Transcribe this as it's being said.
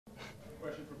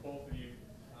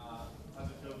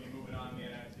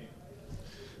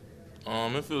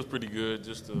It feels pretty good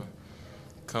just to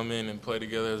come in and play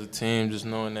together as a team. Just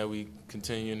knowing that we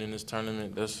continuing in this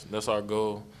tournament, that's our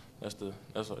goal. That's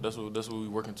what we're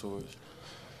working towards.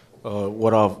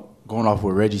 Going off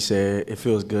what Reggie said, it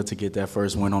feels good to get that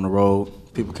first win on the road.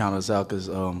 People count us out because,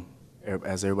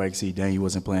 as everybody can see, Daniel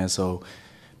wasn't playing, so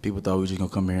people thought we were just gonna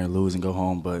come here and lose and go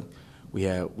home. But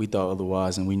we thought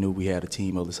otherwise, and we knew we had a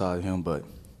team on the side of him, but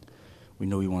we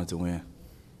knew we wanted to win.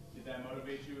 Did that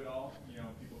motivate you at all?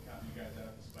 People counting you guys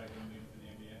out despite him leaving for the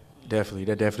NBA. Definitely,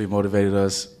 that definitely motivated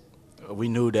us. We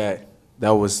knew that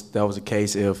was the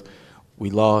case if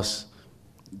we lost.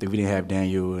 That we didn't have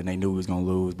Daniel, and they knew we was gonna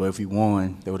lose. But if we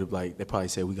won, they probably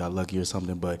said we got lucky or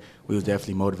something. But we was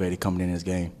definitely motivated coming in this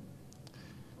game.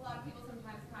 A lot of people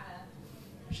sometimes kind of,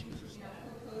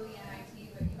 poo-poo the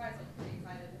NIT, but you guys look pretty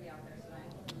excited to be out there tonight.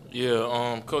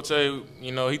 Yeah, Coach A,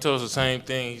 he told us the same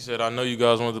thing. He said, I know you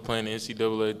guys wanted to play in the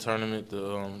NCAA tournament,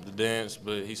 the dance,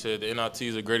 but he said the NIT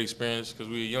is a great experience because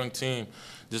we're a young team.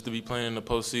 Just to be playing in the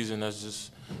postseason,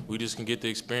 we just can get the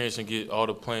experience and get all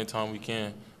the playing time we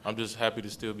can. I'm just happy to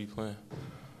still be playing. Is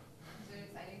it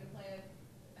exciting to play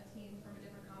a team from a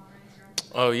different conference?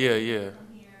 Oh, yeah.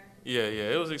 From here? Yeah.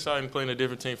 It was exciting playing a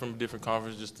different team from a different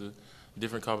conference, just a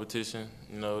different competition.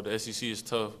 The SEC is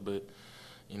tough, but,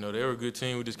 they were a good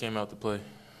team. We just came out to play.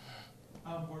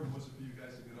 How important was it for you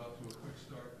guys to get off to a quick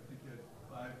start? I think you had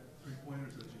 5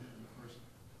 3-pointers that you hit in the first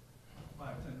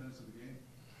 5-10 minutes of the game.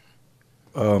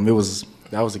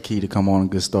 That was the key to come on a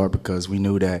good start because we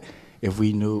knew that if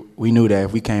we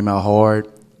came out hard,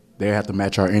 they'd have to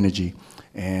match our energy.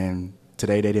 And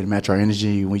today they didn't match our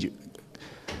energy. We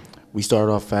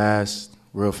started off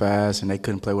real fast, and they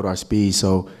couldn't play with our speed.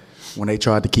 So when they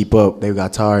tried to keep up, they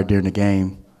got tired during the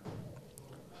game.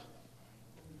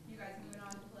 You guys moving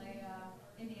on to play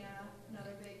Indiana,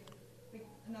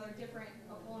 another different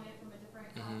opponent from a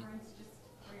different conference. Just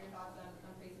what are your thoughts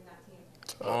on facing that team?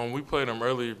 We played them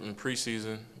earlier in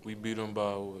preseason. We beat them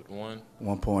by, 1?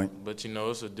 1 point. But, it's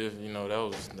a different,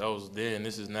 that was then.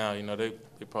 This is now. They're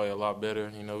probably a lot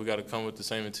better. We got to come with the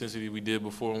same intensity we did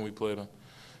before when we played them.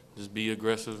 Just be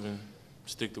aggressive and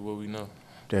stick to what we know.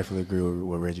 Definitely agree with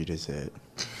what Reggie just said.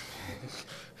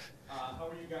 How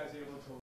were you guys